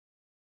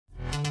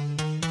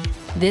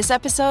This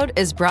episode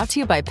is brought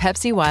to you by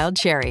Pepsi Wild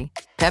Cherry.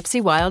 Pepsi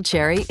Wild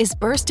Cherry is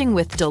bursting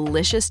with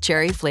delicious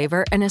cherry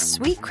flavor and a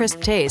sweet,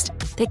 crisp taste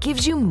that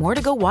gives you more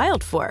to go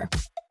wild for.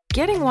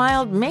 Getting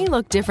wild may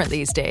look different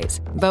these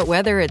days, but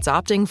whether it's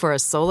opting for a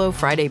solo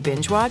Friday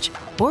binge watch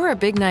or a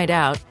big night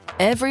out,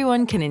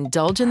 everyone can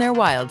indulge in their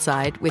wild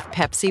side with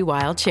Pepsi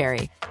Wild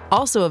Cherry.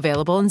 Also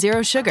available in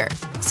Zero Sugar.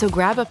 So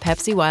grab a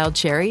Pepsi Wild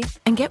Cherry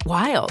and get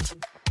wild.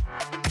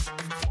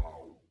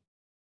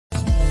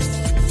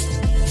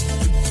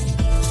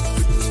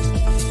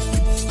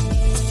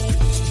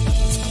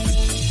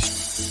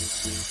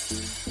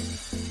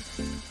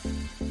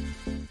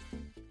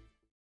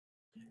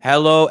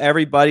 Hello,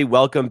 everybody.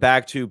 Welcome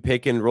back to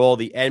Pick and Roll,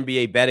 the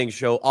NBA betting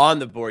show on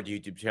the Board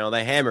YouTube channel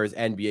that hammers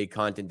NBA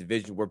content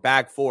division. We're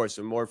back for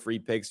some more free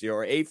picks here,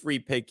 or a free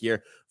pick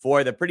here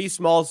for the pretty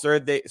small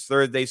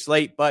Thursday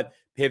slate. But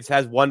Pips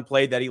has one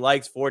play that he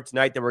likes for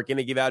tonight that we're going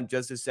to give out in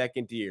just a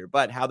second here.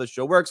 But how the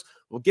show works,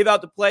 we'll give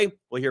out the play.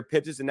 We'll hear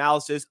Pips'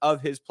 analysis of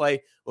his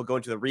play. We'll go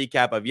into the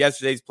recap of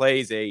yesterday's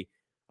plays, a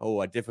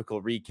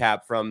difficult recap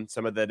from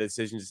some of the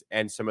decisions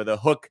and some of the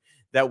hook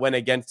that went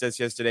against us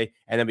yesterday.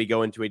 And then we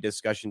go into a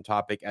discussion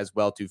topic as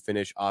well to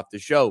finish off the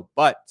show.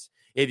 But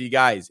if you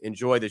guys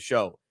enjoy the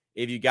show,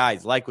 if you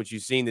guys like what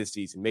you've seen this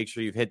season, make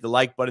sure you've hit the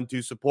like button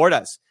to support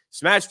us.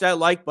 Smash that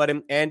like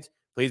button, and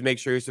please make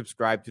sure you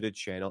subscribe to the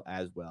channel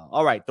as well.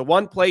 All right, the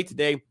one play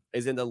today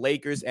is in the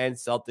Lakers and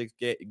Celtics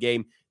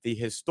game. The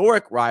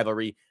historic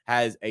rivalry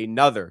has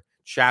another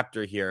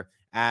chapter here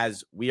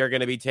as we are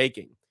going to be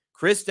taking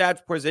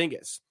Kristaps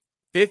Porzingis,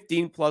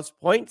 15-plus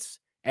points,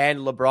 and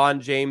LeBron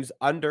James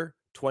under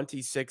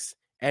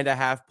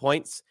 26.5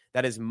 points.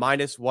 That is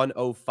minus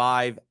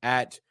 105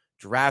 at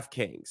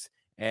DraftKings.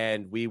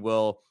 And we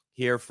will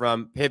hear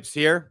from Pips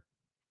here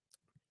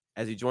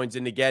as he joins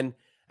in again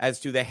as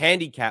to the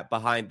handicap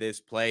behind this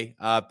play.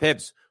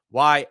 Pips,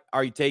 why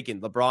are you taking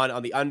LeBron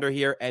on the under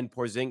here and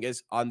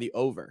Porzingis on the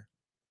over?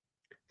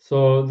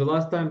 So the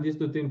last time these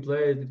two teams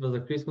played, it was a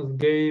Christmas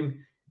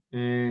game,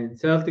 and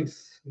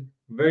Celtics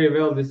very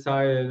well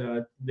decided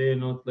that they're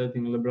not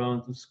letting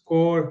LeBron to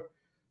score.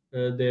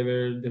 They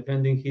were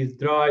defending his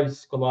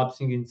drives,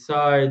 collapsing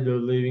inside,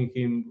 leaving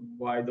him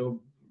wide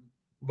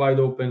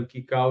open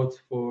kickouts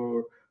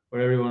for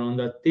everyone on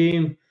that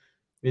team.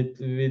 With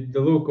the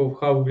look of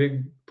how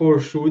poor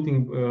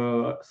shooting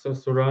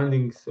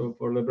surroundings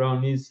for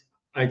LeBron is,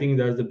 I think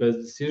that's the best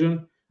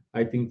decision.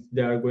 I think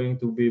they are going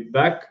to be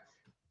back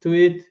to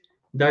it.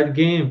 That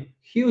game,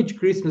 huge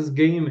Christmas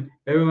game.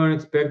 Everyone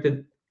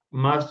expected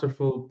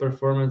masterful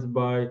performance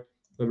by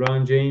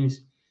LeBron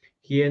James.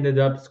 He ended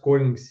up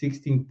scoring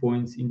 16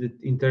 points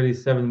in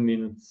 37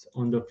 minutes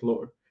on the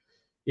floor.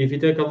 If you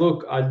take a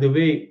look at the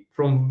way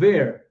from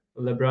where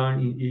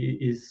LeBron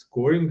is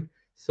scoring,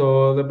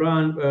 so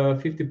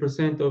LeBron,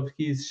 50% of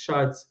his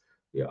shots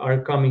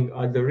are coming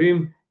at the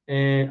rim,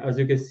 and as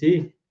you can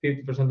see,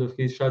 50% of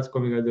his shots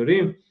coming at the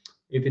rim.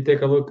 If you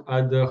take a look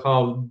at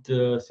how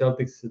the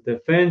Celtics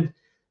defend,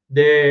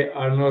 they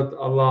are not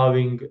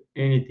allowing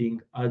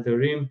anything at the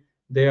rim.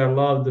 They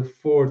allow the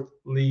fourth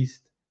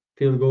least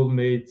field goal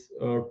made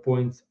or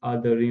points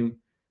at the rim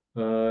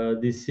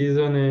this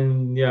season.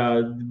 And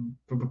yeah,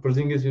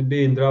 Porzingis will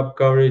be in drop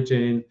coverage,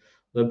 and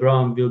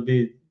LeBron will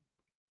be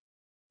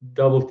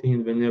double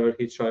teamed whenever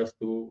he tries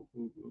to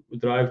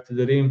drive to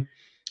the rim,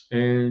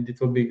 and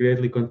it will be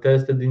greatly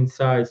contested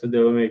inside, so they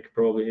will make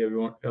probably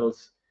everyone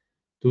else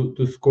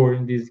to score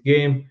in this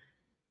game.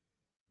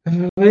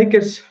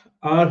 Lakers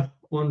are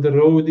on the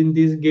road in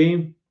this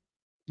game.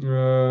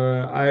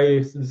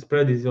 The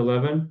spread is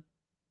 11.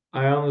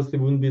 I honestly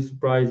wouldn't be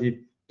surprised if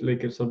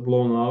Lakers are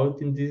blown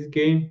out in this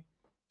game.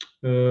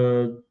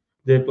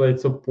 They played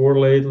so poor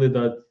lately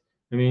that,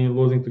 I mean,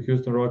 losing to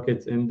Houston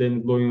Rockets and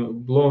then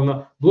blown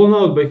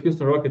out by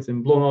Houston Rockets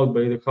and blown out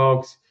by the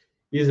Hawks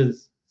is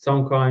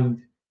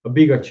a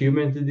big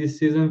achievement this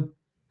season.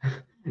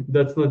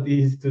 That's not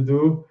easy to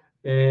do.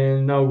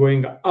 And now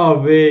going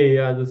away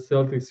at the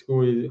Celtics,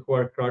 who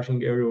are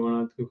crushing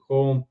everyone at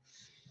home.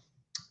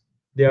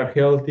 They are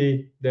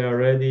healthy, they are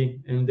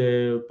ready, and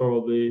they'll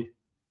probably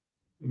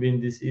win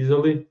this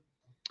easily.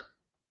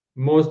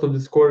 Most of the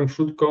scoring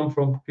should come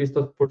from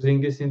Kristaps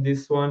Porzingis in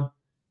this one.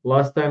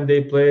 Last time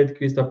they played,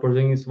 Kristaps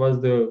Porzingis was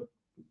the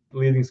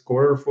leading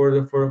scorer for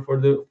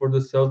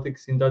the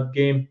Celtics in that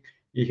game.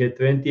 He had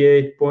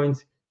 28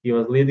 points. He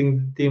was leading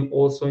the team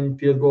also in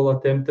field goal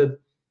attempted.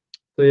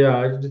 So yeah,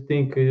 I just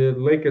think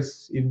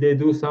Lakers, if they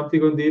do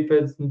something on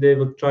defense, they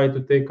will try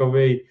to take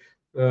away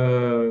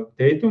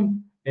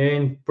Tatum.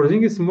 And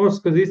Porzingis is the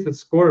most consistent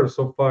scorer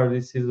so far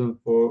this season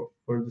for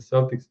the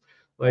Celtics.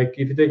 Like,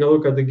 if you take a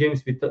look at the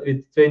games with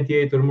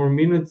 28 or more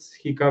minutes,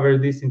 he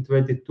covered this in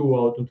 22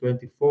 out of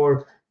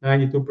 24,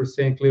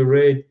 92% clear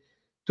rate.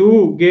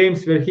 2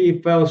 games where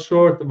he fell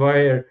short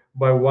by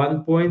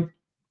 1 point,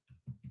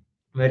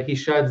 where he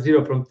shot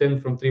 0 from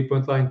 10 from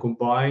three-point line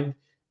combined,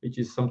 which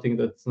is something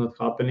that's not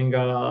happening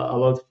a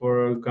lot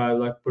for a guy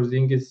like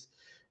Porzingis.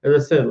 As I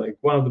said, like,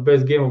 one of the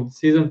best games of the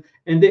season.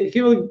 And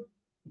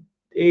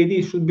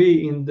AD should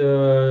be in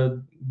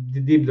the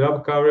deep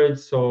drop coverage,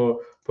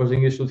 so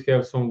Porzingis should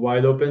have some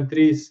wide open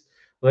threes.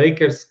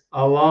 Lakers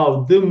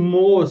allow the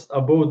most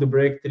above the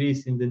break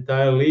threes in the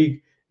entire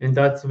league, and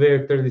that's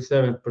where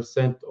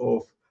 37%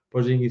 of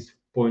Porzingis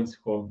points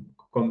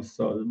comes.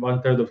 So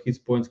 1/3 of his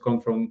points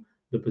come from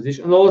the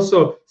position, and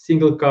also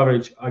single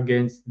coverage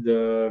against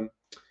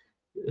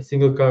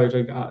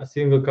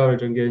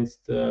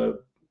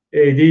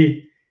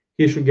AD.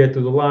 He should get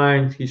to the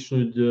line. He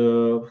should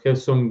have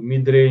some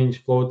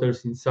mid-range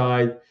floaters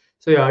inside.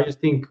 So yeah, I just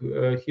think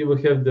he will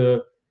have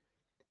the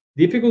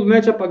difficult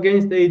matchup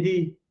against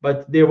AD,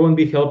 but they won't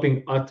be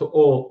helping at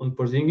all on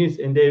Porzingis,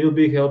 and they will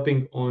be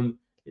helping on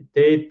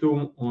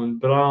Tatum, on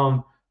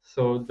Brown.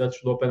 So that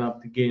should open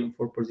up the game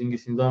for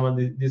Porzingis in Zama.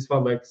 This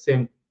one, like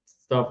same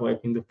stuff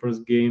like in the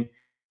first game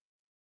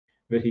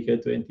where he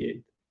had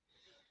 28.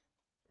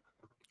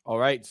 All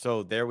right,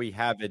 so there we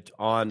have it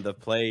on the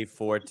play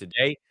for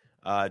today.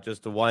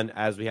 Just the one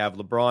as we have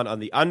LeBron on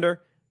the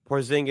under,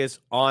 Porzingis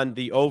on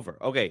the over.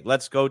 Okay,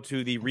 let's go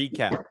to the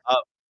recap of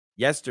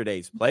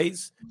yesterday's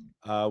plays.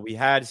 We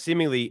had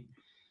seemingly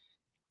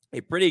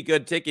a pretty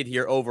good ticket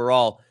here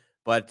overall,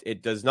 but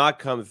it does not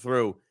come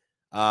through.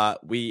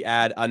 We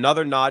add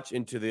another notch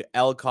into the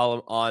L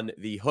column on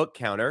the hook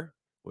counter,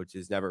 which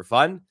is never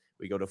fun.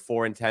 We go to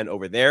 4 and 10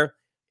 over there.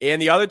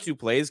 And the other two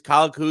plays,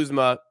 Kyle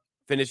Kuzma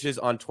finishes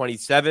on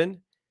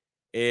 27.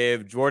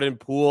 If Jordan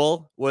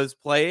Poole was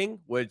playing,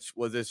 which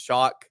was a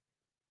shock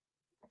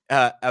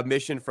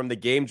omission from the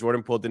game,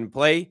 Jordan Poole didn't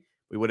play.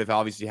 We would have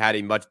obviously had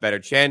a much better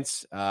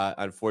chance.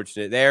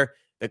 Unfortunate there.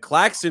 The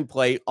Claxton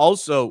play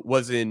also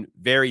was in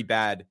a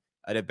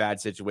bad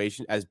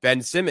situation, as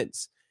Ben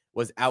Simmons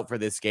was out for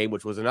this game,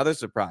 which was another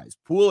surprise.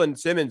 Poole and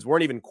Simmons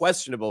weren't even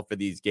questionable for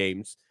these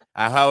games.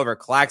 However,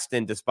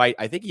 Claxton, despite,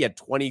 I think he had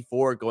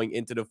 24 going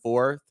into the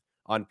fourth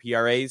on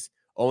PRAs,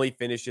 only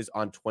finishes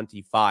on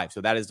 25.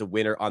 So that is the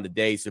winner on the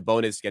day.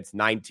 Sabonis gets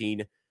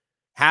 19,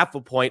 half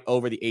a point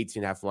over the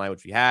 18.5 line,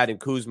 which we had. And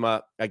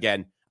Kuzma,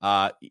 again,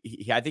 I think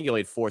he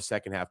only had 4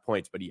 second-half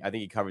points, but I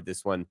think he covered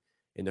this one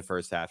in the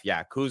first half.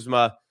 Yeah,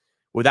 Kuzma,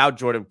 without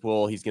Jordan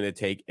Poole, he's going to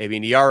take – I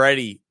mean, he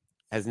already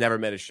has never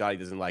met a shot he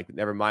doesn't like, but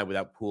never mind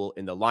without Poole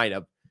in the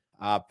lineup.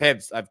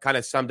 Pips, I've kind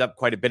of summed up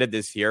quite a bit of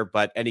this here,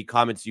 but any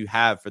comments you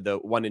have for the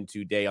 1 and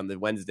 2 day on the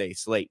Wednesday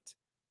slate?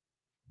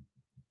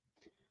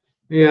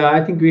 Yeah,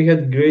 I think we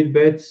had great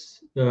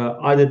bets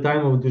at the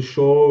time of the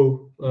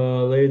show.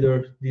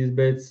 Later, these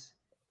bets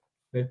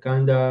were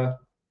kinda,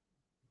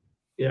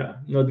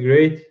 not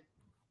great.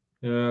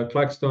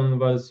 Claxton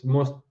was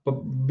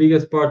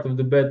biggest part of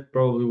the bet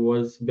probably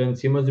was Ben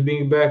Simmons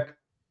being back,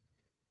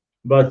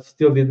 but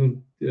still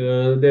didn't.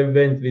 They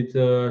went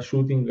with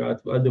shooting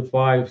at the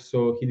 5,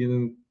 so he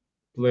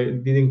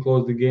didn't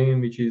close the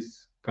game, which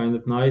is kind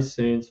of nice,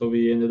 and so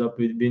we ended up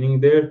with winning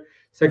there.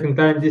 Second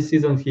time this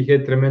season, he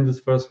had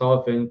tremendous first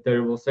half and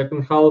terrible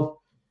second half.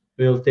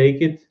 We'll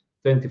take it.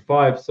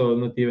 25, so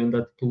not even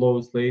that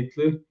close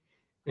lately.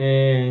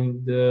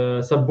 And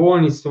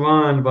Sabonis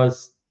one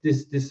was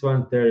this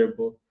one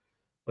terrible.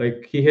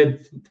 Like he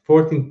had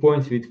 14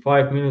 points with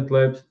 5 minutes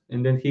left,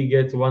 and then he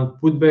gets one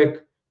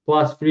putback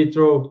plus free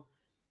throw,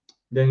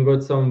 then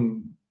got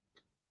some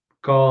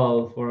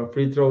call for a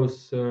free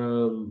throws.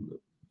 2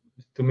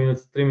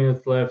 minutes, 3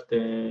 minutes left,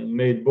 and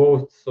made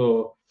both.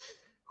 So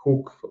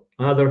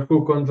another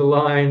hook on the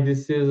line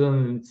this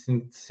season. It's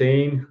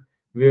insane.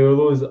 We will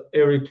lose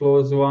every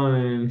close one,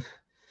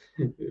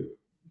 and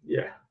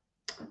yeah,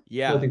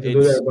 nothing to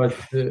do there. But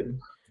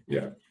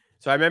yeah.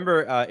 So I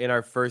remember in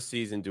our first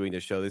season doing the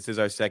show, this is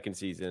our second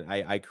season,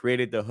 I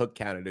created the hook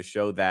counter to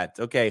show that,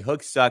 okay,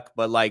 hooks suck,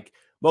 but like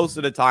most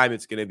of the time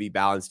it's going to be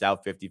balanced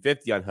out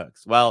 50-50 on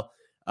hooks. Well,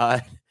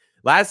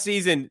 last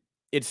season,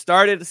 it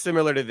started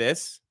similar to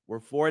this. We're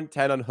 4 and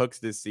 10 on hooks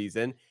this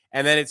season.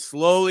 And then it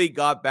slowly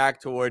got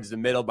back towards the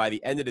middle by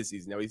the end of the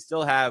season. Now, we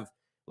still have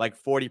like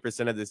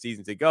 40% of the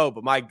season to go,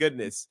 but my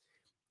goodness,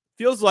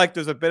 feels like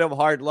there's a bit of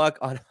hard luck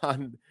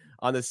on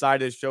the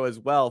side of the show as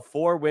well.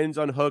 4 wins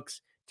on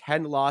hooks,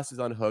 10 losses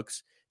on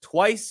hooks.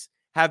 Twice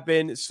have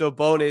been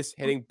Sabonis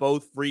hitting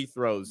both free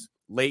throws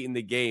late in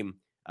the game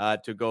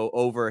to go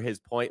over his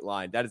point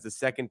line. That is the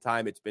second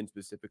time it's been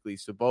specifically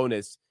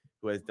Sabonis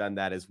who has done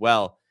that as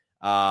well.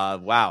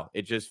 Wow,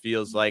 it just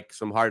feels like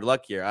some hard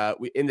luck here.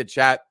 In the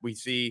chat, we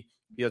see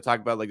people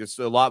talk about like there's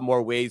a lot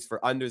more ways for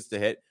unders to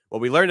hit. Well,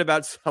 we learned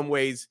about some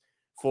ways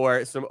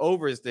for some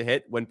overs to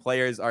hit when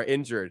players are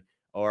injured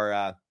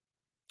or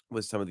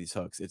with some of these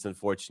hooks. It's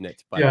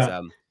unfortunate, but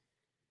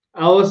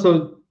I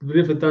also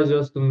briefly touch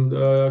just on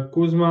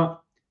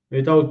Kuzma.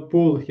 Without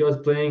Poole, he was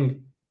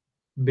playing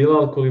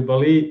Bilal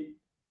Coulibaly,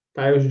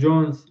 Tyus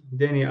Jones,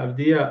 Danny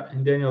Avdia,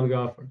 and Daniel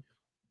Gafford.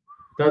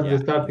 That's the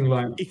starting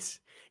lineup.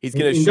 He's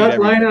going to shoot that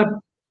everything. Lineup.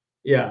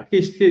 Yeah,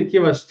 he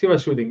was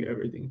shooting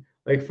everything.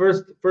 Like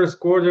first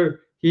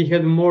quarter, he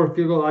had more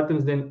field goal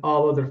attempts than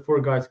all other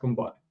 4 guys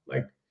combined.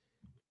 Like,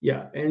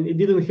 yeah, and it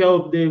didn't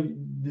help.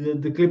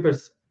 The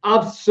Clippers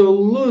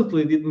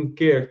absolutely didn't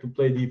care to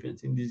play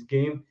defense in this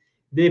game.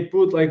 They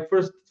put like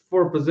first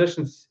 4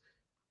 possessions.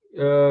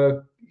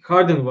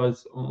 Harden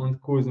was on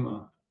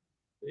Kuzma.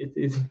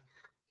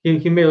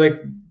 He made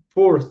like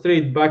 4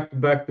 straight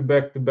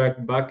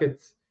back-to-back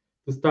buckets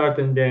to start,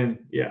 and then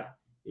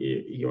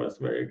he was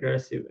very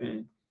aggressive.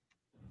 And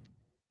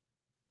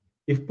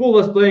if Poole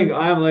was playing,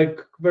 I'm like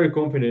very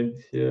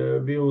confident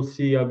we will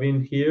see a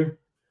win here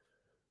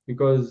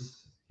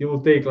because he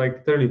will take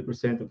like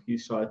 30% of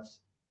his shots,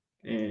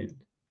 and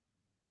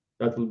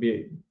that will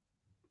be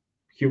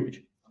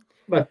huge.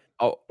 But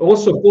Oh,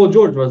 also, Paul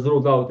George was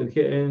ruled out,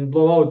 and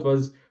blowout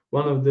was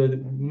one of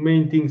the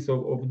main things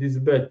of this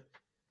bet.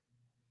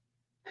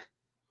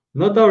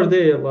 Not our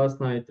day last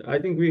night. I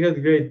think we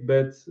had great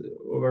bets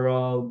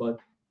overall, but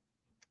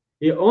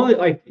it only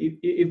like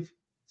if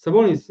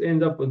Sabonis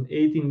end up on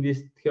 18,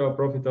 this have a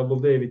profitable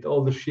day with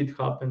all the shit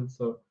happened.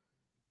 So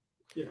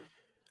yeah.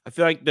 I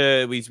feel like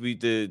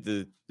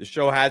the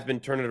show has been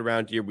turning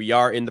around here. We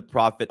are in the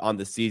profit on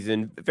the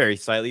season, very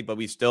slightly, but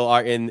we still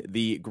are in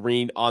the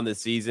green on the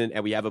season,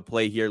 and we have a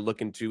play here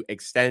looking to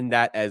extend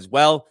that as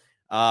well.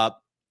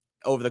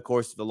 Over the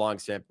course of the long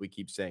sample, we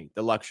keep saying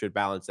the luck should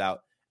balance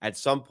out at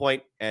some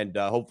point, and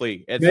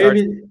hopefully it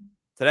starts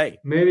today.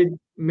 Maybe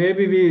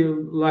we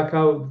luck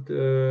out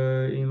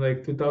in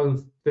like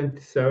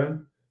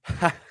 2027.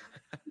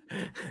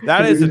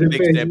 That is a The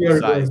big pace we sample are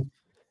size. going.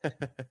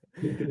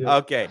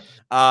 Okay.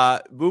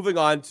 Moving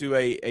on to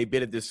a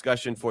bit of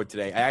discussion for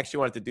today. I actually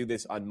wanted to do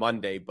this on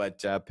Monday,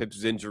 but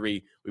Pip's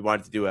injury, we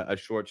wanted to do a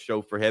short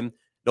show for him.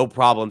 No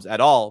problems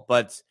at all.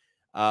 But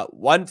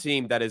one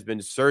team that has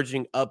been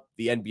surging up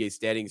the NBA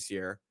standings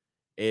here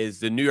is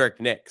the New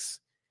York Knicks.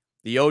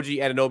 The OG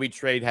Anunoby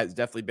trade has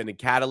definitely been a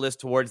catalyst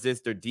towards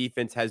this. Their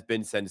defense has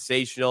been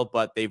sensational,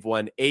 but they've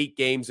won 8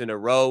 games in a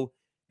row.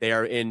 They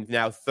are in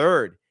now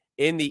third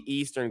in the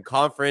Eastern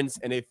Conference,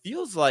 and it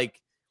feels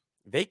like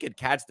they could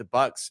catch the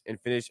Bucks and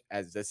finish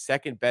as the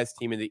second best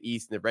team in the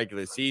East in the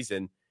regular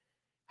season.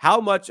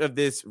 How much of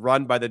this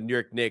run by the New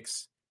York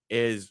Knicks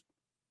is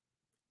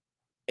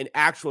an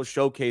actual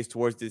showcase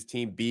towards this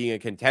team being a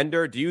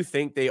contender? Do you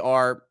think they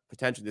are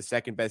potentially the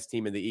second best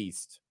team in the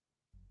East?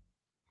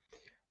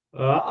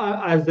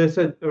 As I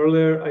said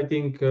earlier, I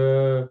think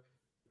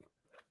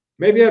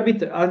maybe a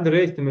bit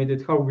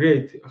underestimated how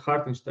great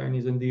Hartenstein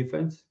is on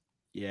defense.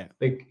 Yeah.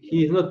 Like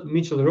he's not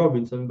Mitchell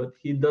Robinson, but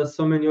he does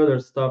so many other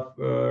stuff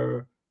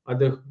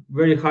at a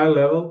very high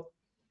level.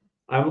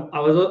 I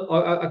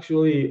was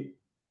actually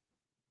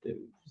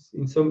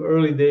in some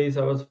early days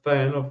I was a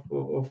fan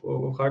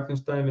of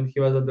Hartenstein when he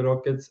was at the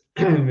Rockets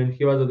and when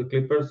he was at the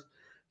Clippers.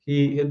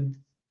 He had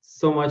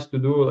so much to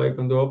do like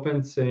on the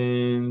offense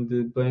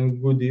and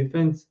playing good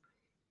defense.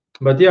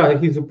 But yeah,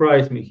 he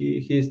surprised me.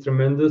 He is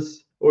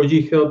tremendous.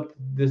 OG helped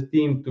this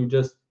team to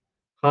just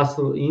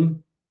hustle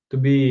in to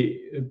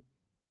be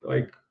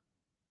like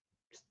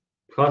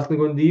hustling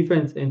on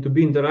defense and to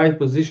be in the right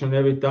position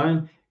every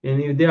time.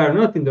 And if they are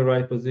not in the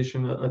right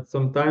position at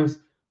some times,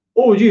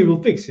 OG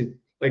will fix it.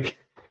 Like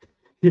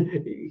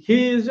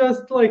he is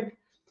just like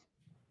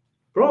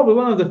probably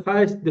one of the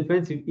highest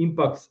defensive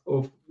impacts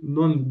of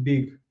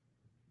non-big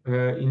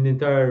in the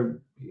entire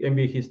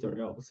NBA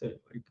history. I would say,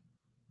 like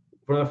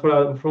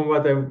from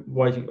what I'm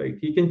watching, like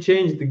he can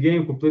change the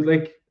game completely,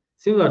 like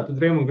similar to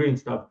Draymond Green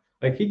stuff.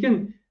 Like he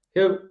can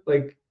have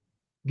like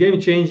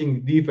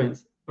game-changing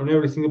defense on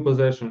every single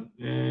possession,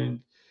 and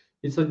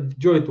it's a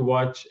joy to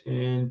watch.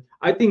 And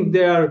I think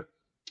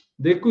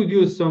they could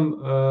use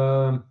some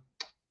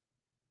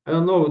I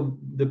don't know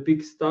the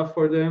big stuff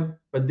for them,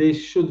 but they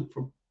should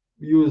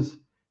use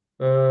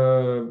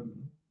them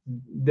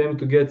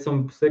to get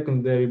some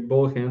secondary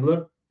ball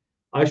handler.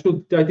 I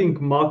think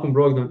Malcolm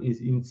Brogdon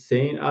is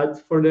insane ads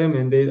for them,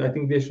 and I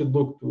think they should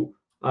look to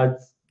add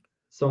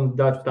some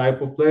that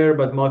type of player.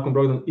 But Malcolm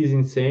Brogdon is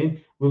insane.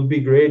 Will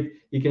be great.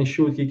 He can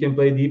shoot. He can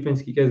play defense.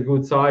 He has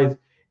good size,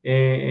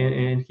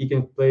 and he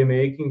can play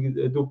making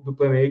do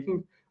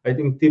playmaking. I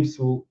think Tibbs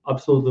will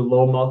absolutely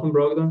love Malcolm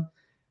Brogdon.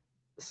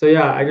 So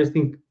yeah, I just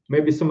think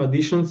maybe some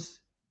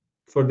additions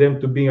for them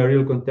to be a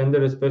real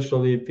contender,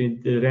 especially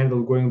if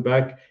Randall going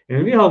back.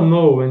 And we all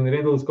know when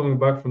Randall is coming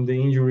back from the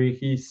injury,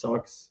 he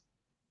sucks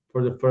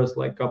for the first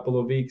like couple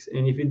of weeks.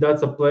 And if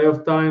that's a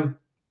playoff time,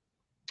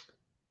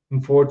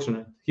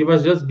 unfortunate. He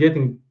was just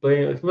getting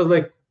play. It was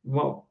like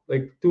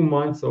 2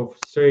 months of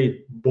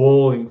straight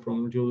bowling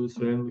from Julius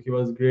Randle. He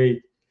was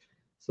great.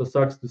 So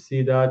sucks to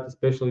see that,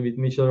 especially with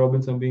Mitchell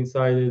Robinson being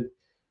cited.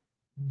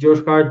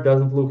 Josh Hart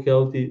doesn't look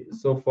healthy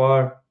so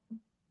far,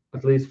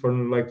 at least for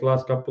like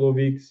last couple of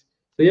weeks.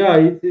 So yeah,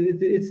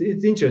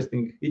 it's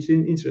interesting. It's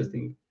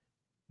interesting,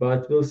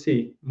 but we'll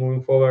see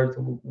moving forward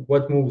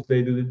what moves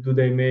do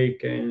they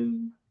make,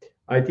 and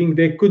I think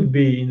they could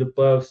be in the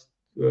playoffs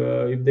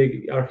if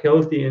they are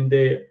healthy and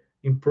they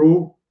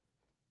improve.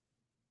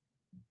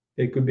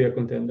 They could be a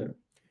contender.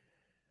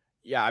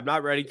 Yeah, I'm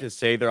not ready to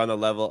say they're on the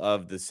level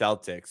of the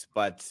Celtics,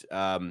 but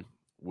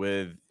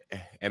with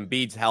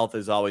Embiid's health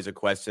is always a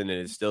question,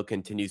 and it still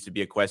continues to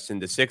be a question.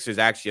 The Sixers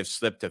actually have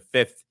slipped to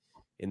 5th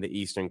in the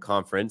Eastern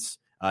Conference.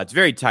 It's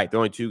very tight. They're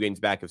only 2 games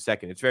back of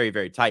second. It's very,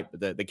 very tight.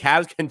 But the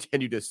Cavs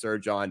continue to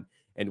surge on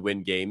and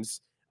win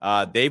games.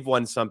 They've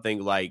won something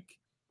like,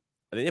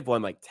 I think they've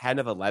won like 10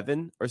 of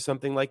 11 or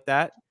something like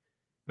that.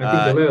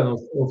 I think 11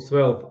 of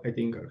 12, I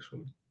think,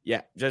 actually.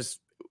 Yeah, just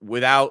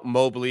without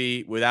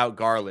Mobley, without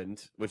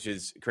Garland, which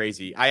is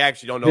crazy. I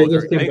actually don't They know.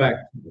 just came back.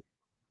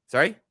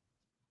 Sorry?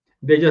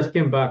 They just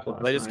came back Well,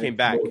 they last just came night.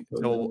 back. Both of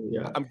So them,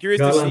 yeah. I'm curious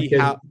to Garland see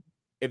has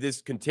if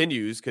this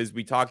continues, because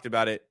we talked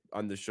about it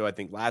on the show, I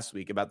think, last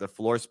week about the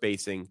floor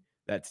spacing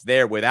that's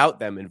there without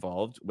them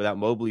involved, without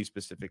Mobley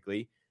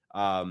specifically.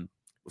 So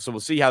we'll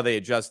see how they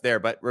adjust there.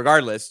 But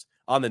regardless,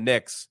 on the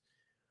Knicks,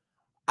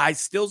 I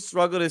still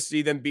struggle to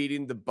see them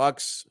beating the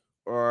Bucks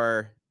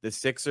or the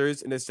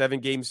Sixers in a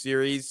 7-game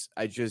series.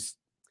 I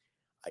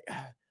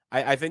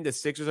think the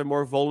Sixers are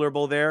more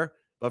vulnerable there,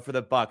 but for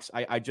the Bucks,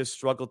 I just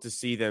struggle to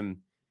see them.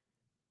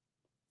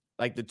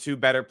 Like, the two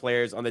better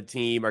players on the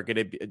team are going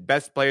to be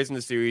best players in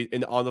the series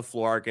and on the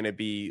floor are going to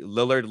be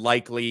Lillard,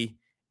 likely,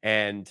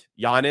 and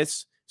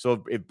Giannis.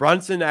 So if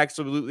Brunson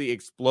absolutely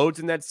explodes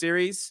in that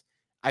series,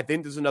 I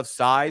think there's enough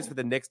size for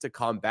the Knicks to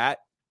combat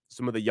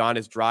some of the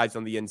Giannis drives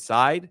on the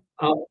inside,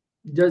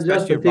 just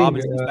especially a if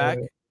Robinson's thing. back.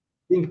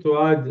 Thing to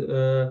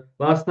add.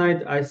 Last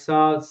night I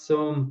saw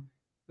some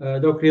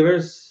Doc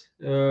Rivers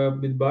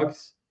with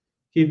Bucks.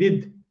 He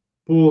did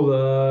pull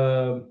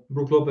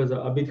Brook Lopez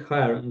a bit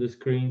higher on the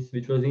screens,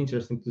 which was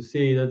interesting to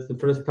see. That's the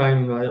first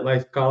time in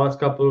like last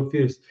couple of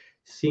years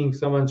seeing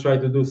someone try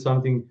to do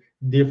something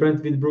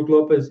different with Brook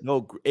Lopez,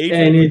 No,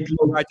 Adrian and it Griffin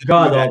tried looked to do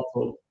god that.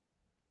 awful.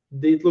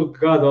 It looked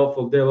god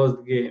awful. They lost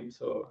the game.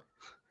 So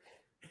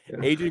yeah.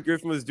 Adrian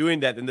Griffin was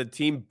doing that, and the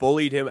team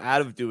bullied him out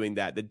of doing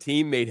that. The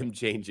team made him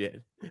change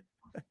it.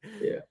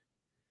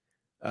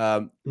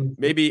 Yeah.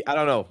 Maybe, I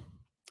don't know.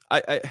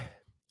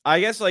 I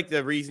guess like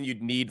the reason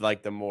you'd need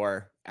like the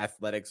more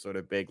athletic sort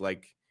of big,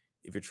 like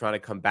if you're trying to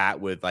combat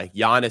with like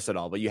Giannis at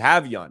all, but you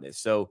have Giannis.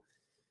 So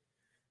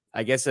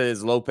I guess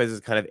as Lopez is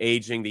kind of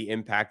aging, the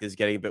impact is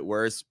getting a bit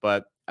worse,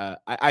 but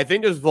I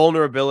think there's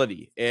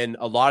vulnerability in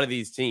a lot of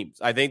these teams.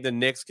 I think the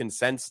Knicks can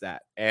sense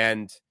that.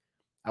 And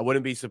I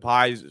wouldn't be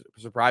surprised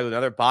with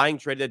another buying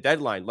trade at the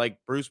deadline. Like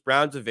Bruce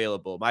Brown's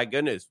available. My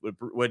goodness,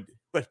 would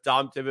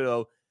Tom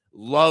Thibodeau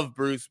love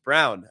Bruce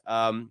Brown?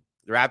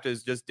 The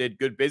Raptors just did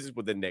good business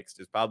with the Knicks.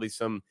 There's probably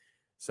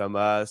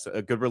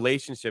a good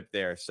relationship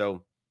there.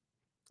 So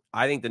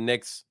I think the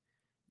Knicks,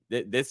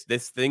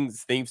 this thing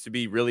seems to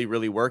be really,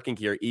 really working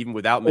here, even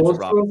without Mitchell Also,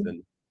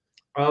 Robinson.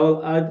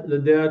 I'll add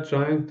that they are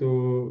trying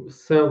to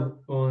sell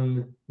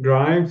on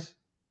Grimes,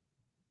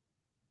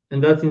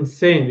 and that's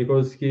insane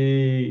because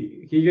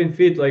he can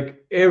fit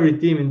like every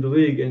team in the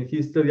league, and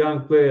he's still a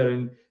young player.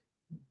 And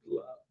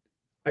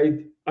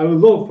I would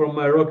love for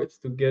my Rockets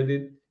to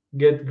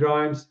get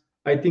Grimes.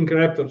 I think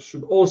Raptors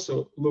should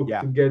also look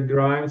to get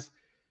Grimes.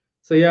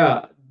 So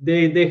yeah,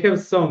 they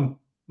have some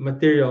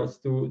materials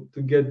to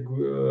get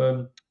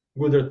good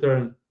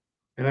return,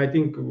 and I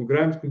think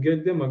Grimes could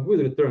get them a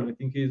good return. I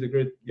think he's a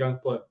great young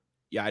player.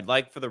 Yeah, I'd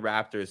like for the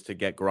Raptors to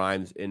get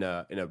Grimes in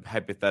a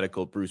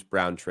hypothetical Bruce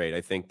Brown trade.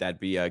 I think that'd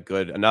be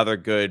another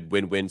good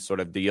win-win sort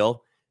of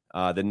deal.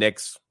 The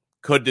Knicks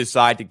could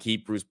decide to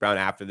keep Bruce Brown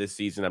after this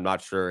season. I'm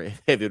not sure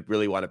if they'd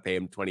really want to pay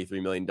him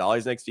 $23 million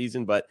next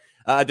season, but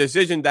a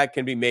decision that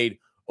can be made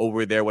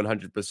over there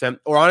 100%.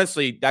 Or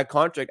honestly, that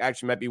contract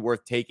actually might be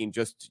worth taking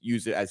just to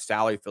use it as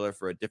salary filler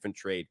for a different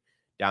trade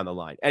down the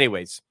line.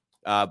 Anyways,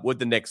 with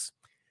the Knicks,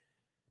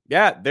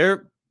 yeah,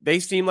 they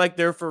seem like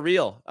they're for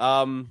real.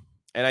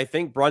 And I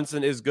think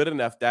Brunson is good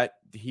enough that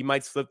he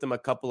might slip them a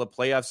couple of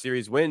playoff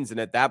series wins. And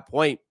at that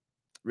point,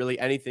 really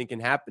anything can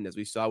happen, as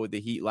we saw with the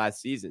Heat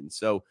last season.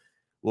 So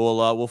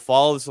we'll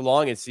follow this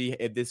along and see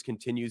if this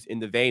continues in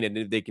the vein and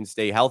if they can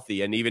stay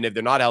healthy. And even if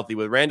they're not healthy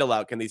with Randall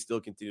out, can they still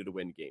continue to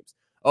win games?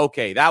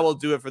 Okay, that will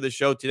do it for the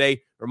show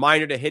today.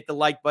 Reminder to hit the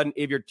like button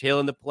if you're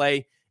tailing the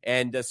play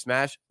and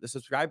smash the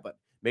subscribe button.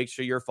 Make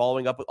sure you're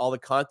following up with all the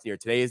content here.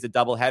 Today is the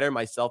doubleheader.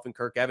 Myself and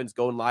Kirk Evans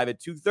going live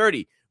at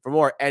 2:30 for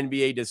more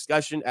NBA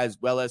discussion, as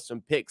well as some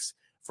picks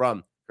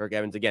from Kirk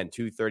Evans. Again,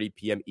 2:30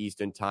 p.m.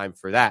 Eastern time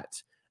for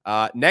that.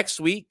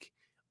 Next week,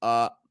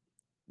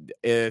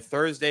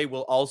 Thursday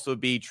will also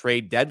be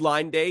trade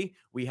deadline day.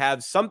 We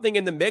have something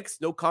in the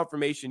mix, no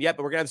confirmation yet,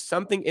 but we're going to have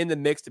something in the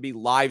mix to be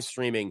live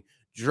streaming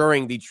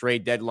during the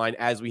trade deadline,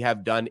 as we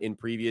have done in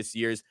previous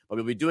years. But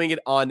we'll be doing it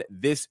on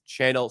this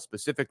channel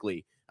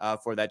specifically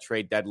for that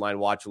trade deadline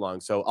watch along.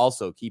 So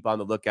also keep on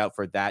the lookout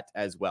for that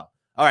as well.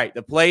 All right,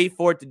 the play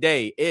for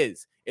today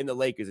is in the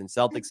Lakers and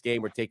Celtics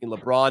game. We're taking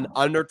LeBron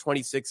under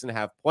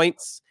 26.5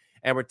 points,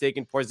 and we're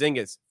taking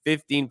Porzingis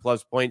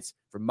 15+ points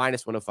for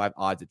 -105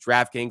 odds at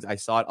DraftKings. I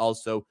saw it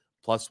also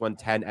plus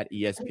 110 at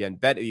ESPN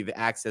Bet if you have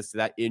access to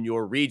that in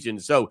your region.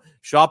 So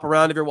shop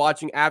around if you're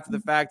watching after the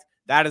fact.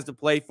 That is the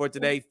play for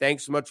today.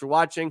 Thanks so much for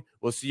watching.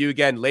 We'll see you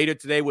again later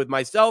today with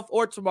myself,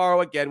 or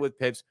tomorrow again with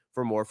Pips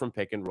for more from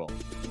Pick and Roll.